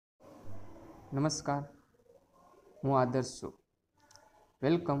નમસ્કાર, હું આદર્શ છું.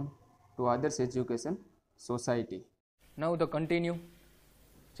 વેલકમ ટુ આદર્શ education society. Now the continue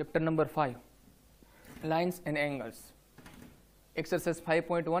chapter number 5, lines and angles, exercise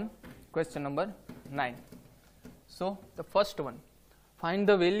 5.1, question number 9. So the first one,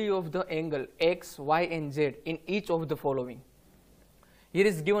 find the value of the angle x, y and z in each of the following. Here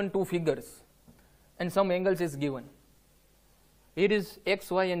is given two figures and some angles is given. Here is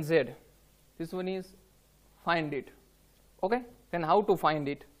x, y and z. This one is find it. Okay, then how to find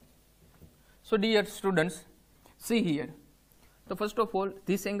it? So dear students, see here. So first of all,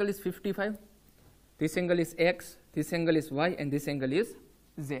 this angle is 55, this angle is x, this angle is y and this angle is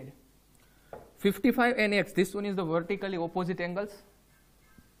z. 55 and x, this one is the vertically opposite angles,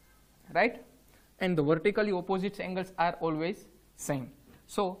 right? And the vertically opposite angles are always same.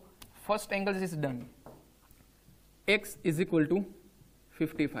 So first angle is done. X is equal to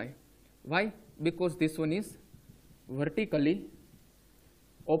 55. Why? Because this one is vertically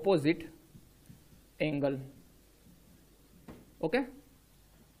opposite angle. Okay,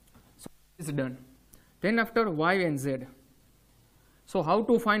 so it's done. Then after y and z. So how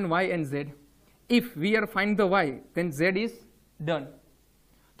to find y and z? If we are find the y, then z is done.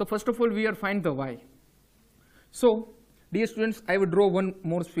 So first of all, we are find the y. So dear students, I will draw one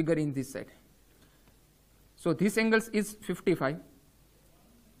more figure in this side. So this angle is 55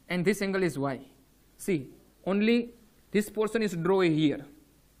 and this angle is y. See, only this portion is drawn here.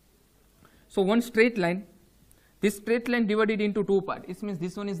 So one straight line, this straight line divided into two parts. It means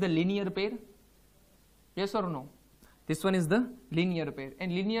this one is the linear pair. Yes or no? This one is the linear pair.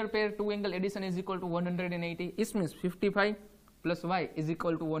 And linear pair two angle addition is equal to 180. It means 55 plus y is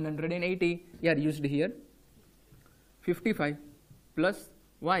equal to 180. Yeah, used here. 55 plus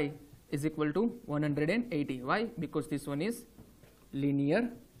y is equal to 180. Why? Because this one is linear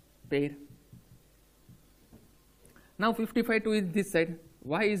pair. Now 55 to this side,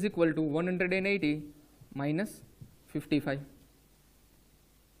 y is equal to 180 minus 55,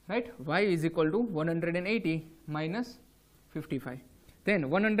 right? Y is equal to 180 minus 55. Then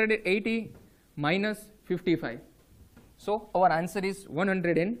 180 minus 55. So our answer is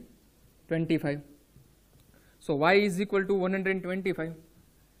 125. So y is equal to 125.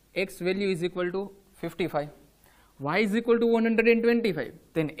 X value is equal to 55. Y is equal to 125.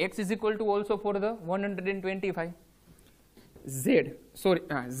 Then x is equal to also for the 125. Z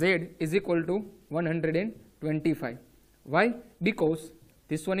is equal to 125. Why? Because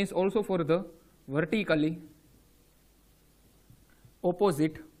this one is also for the vertically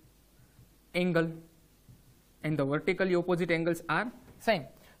opposite angle and the vertically opposite angles are same.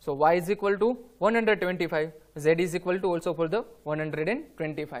 So y is equal to 125, z is equal to also for the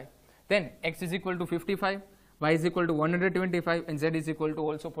 125. Then x is equal to 55, y is equal to 125 and z is equal to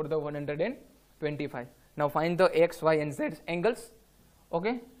also for the 125. Now find the x, y and z angles.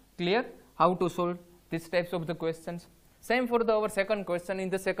 Okay, clear how to solve these types of the questions. Same for our second question in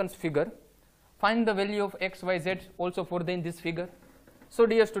the second figure. Find the value of x, y, z also for in this figure. So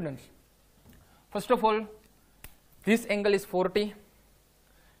dear students, first of all, this angle is 40,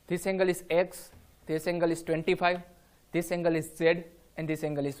 this angle is x, this angle is 25, this angle is z and this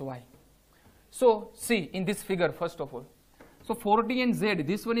angle is y. So see in this figure first of all. So 40 and z,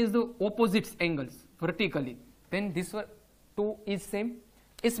 this one is the opposite angles vertically. Then this one 2 is same.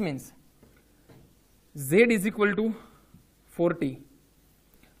 It means z is equal to 40.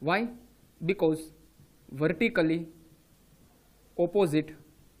 Why? Because vertically opposite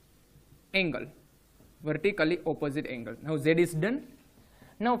angle. Vertically opposite angle. Now z is done.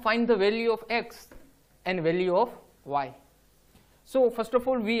 Now find the value of x and value of y. So first of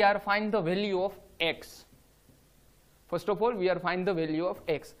all, we are find the value of x. First of all, we are find the value of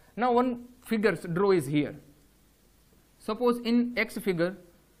x. Now one figure draw is here. Suppose in x figure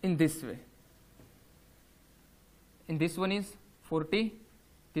in this way. In this one is 40,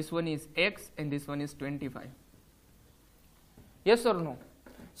 this one is x and this one is 25. Yes or no?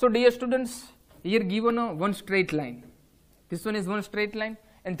 So dear students, here given a one straight line. This one is one straight line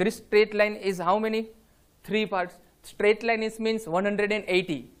and this straight line is how many? 3 parts. Straight line is means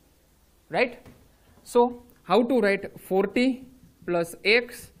 180, right? So how to write 40 plus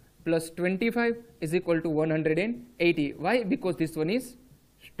x plus 25 is equal to 180. Why? Because this one is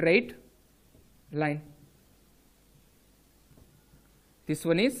straight line. This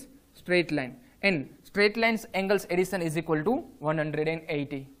one is straight line and straight lines angles addition is equal to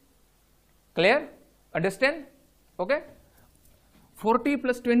 180. Clear? Understand? Okay. 40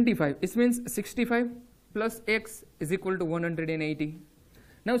 plus 25, it means 65 plus x is equal to 180.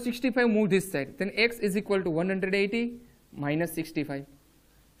 Now 65 move this side, then x is equal to 180 minus 65.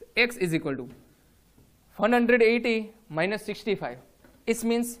 x is equal to 180 minus 65. It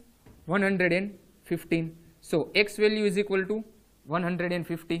means 115. So x value is equal to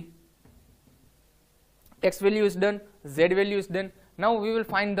 150. X value is done, z value is done. Now we will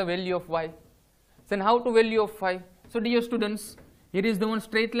find the value of y. Then how to value of y? So dear students, here is the one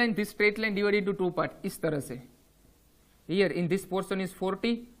straight line. This straight line divided into two parts. इस तरह से. Here in this portion is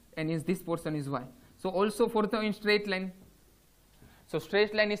 40 and in this portion is y. So also for the in straight line. So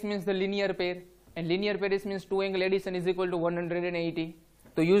straight line is means the linear pair, and linear pair is means two angle addition is equal to 180.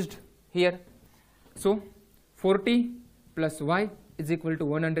 So used here. So 40 plus y is equal to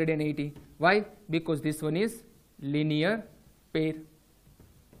 180. Why? Because this one is linear pair.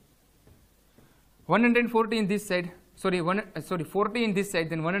 140 in this side, 40 in this side,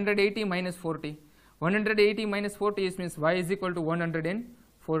 then 180 minus 40. 180 minus 40 is means y is equal to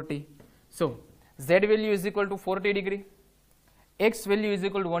 140. So z value is equal to 40 degree, x value is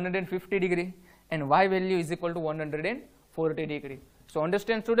equal to 150 degree, and y value is equal to 140 degree. So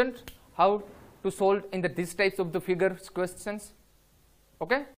understand students how to solve in these types of the figures questions.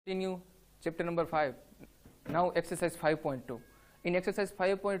 Okay, continue chapter number 5. Now exercise 5.2. In exercise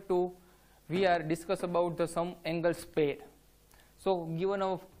 5.2 we are discuss about the some angles pair. So given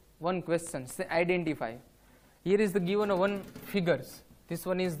of one question, say identify. Here is the given of one figures. This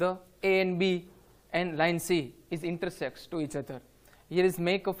one is the A and B and line C is intersects to each other. Here is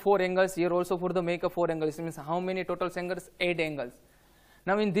make of 4 angles. Here also for the make of 4 angles. It means how many total angles? 8 angles.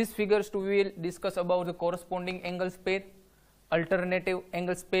 Now in these figures we will discuss about the corresponding angles pair, alternative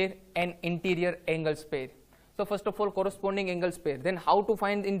angles pair, and interior angles pair. So first of all, corresponding angles pair. Then how to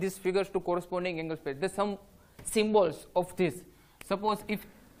find in these figures to corresponding angles pair? There's some symbols of this. Suppose if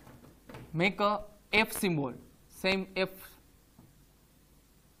make a F symbol, same F.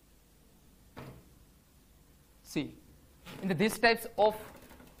 See, in these types of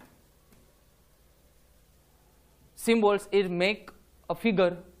symbols, it make a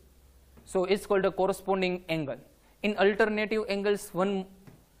figure. So it's called a corresponding angle. In alternative angles, one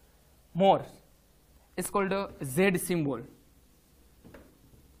more. It's called a Z symbol.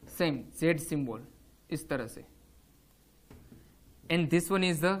 Same Z symbol. इस तरह से. And this one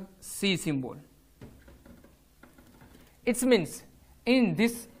is the C symbol. It means in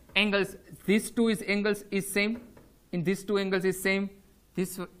this angles, these two is angles is same. In these two angles is same.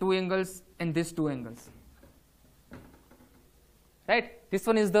 These two angles and these two angles. Right? This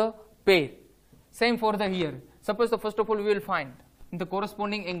one is the pair. Same for the here. Suppose the first of all we will find in the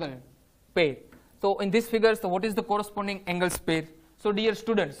corresponding angle pair. So in this figure, so what is the corresponding angles pair? So dear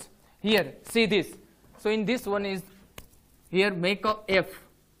students, here see this. So in this one is here make a F.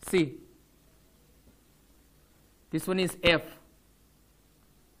 See, this one is F.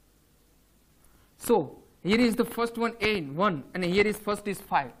 So here is the first one A 1 and here is first is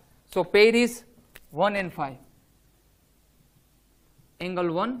 5. So pair is 1 and 5.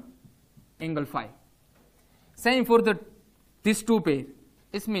 Angle 1, angle 5. Same for the these two pair.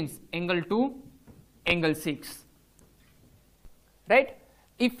 This means angle 2, angle 6. Right?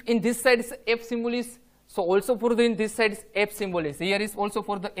 If in this side is F symbol is, so also for the in this side is F symbol is. Here is also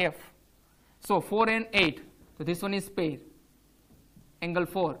for the F. So 4 and 8. So this one is pair. Angle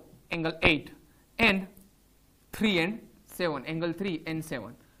 4, angle 8, and 3 and 7. Angle 3 and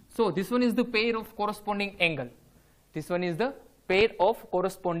 7. So this one is the pair of corresponding angle. This one is the pair of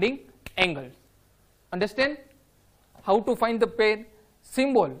corresponding angles. Understand? How to find the pair?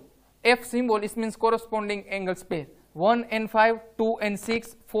 Symbol. F symbol is means corresponding angles pair. 1 and 5, 2 and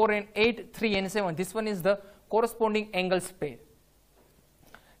 6, 4 and 8, 3 and 7. This one is the corresponding angles pair.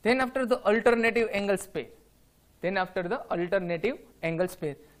 Then after the alternative angles pair. Then alternative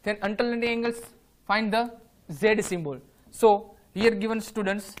angles, find the Z symbol. So here given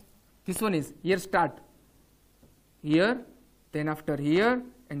students, this one is here start. Here, then after here,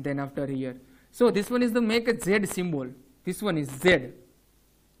 and then after here. So this one is the make a Z symbol. This one is Z.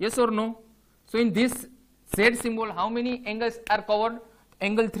 Yes or no? So in this Z symbol, how many angles are covered?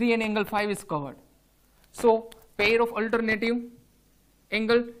 Angle 3 and angle 5 is covered. So pair of alternative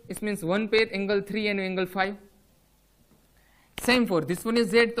angle, it means one pair, angle 3 and angle 5. Same for this one is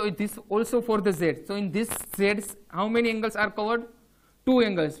Z, so this also for the Z. So in this Z, how many angles are covered? 2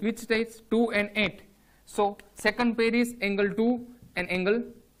 angles, which takes 2 and 8. So second pair is angle 2 and angle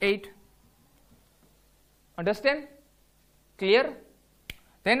 8. Understand? Clear?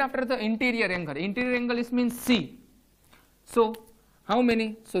 Then after the interior angle is means C. So how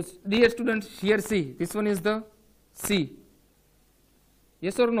many? So dear students, here C. This one is the C.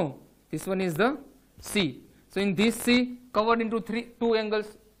 Yes or no? This one is the C. So in this C covered into 2 angles.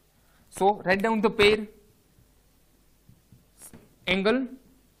 So write down the pair. Angle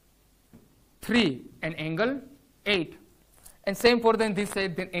 3 and angle 8, and same for then this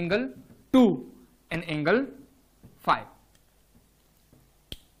side, then angle 2 and angle 5.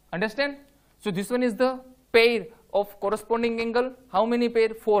 Understand? So this one is the pair of corresponding angle. How many pair?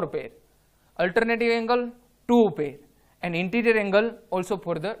 4 pair. Alternative angle 2 pair, and interior angle also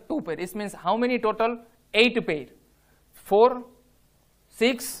for the 2 pair. It means how many total? 8 pair. 4,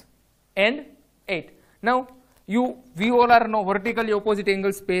 6 and 8. Now we all are know vertically opposite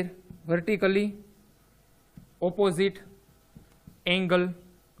angles pair. Vertically opposite angle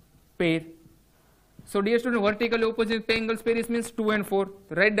pair. So dear student, vertically opposite angles pair is means 2 and 4.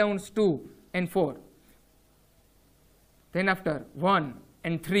 Write down 2 and 4. Then after 1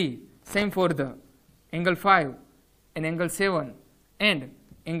 and 3. Same for the angle 5 and angle 7 and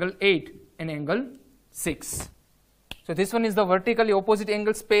angle 8 and angle 6. So this one is the vertically opposite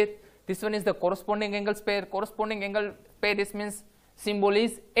angles pair. This one is the corresponding angles pair. Corresponding angle pair this means symbol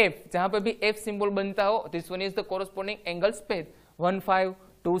is F. जहाँ पे भी F symbol बनता हो, this one is the corresponding angles pair. 1 5,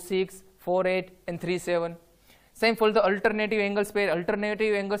 2 6, 4 8 and 3 7. Same for the alternative angles pair.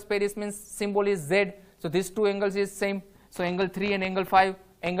 Alternative angles pair is means symbol is Z. So these two angles is same. So angle 3 and angle 5,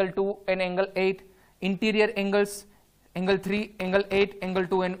 angle 2 and angle 8. Interior angles, angle 3, angle 8, angle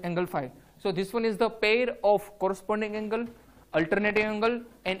 2 and angle 5. So this one is the pair of corresponding angle, alternative angle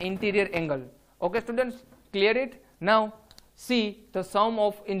and interior angle. Okay students, clear it? Now see the sum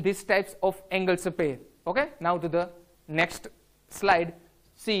of in these types of angles pair. Okay, now to the next slide,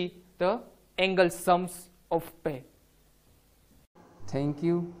 see the angle sums of pair. Thank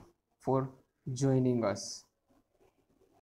you for joining us.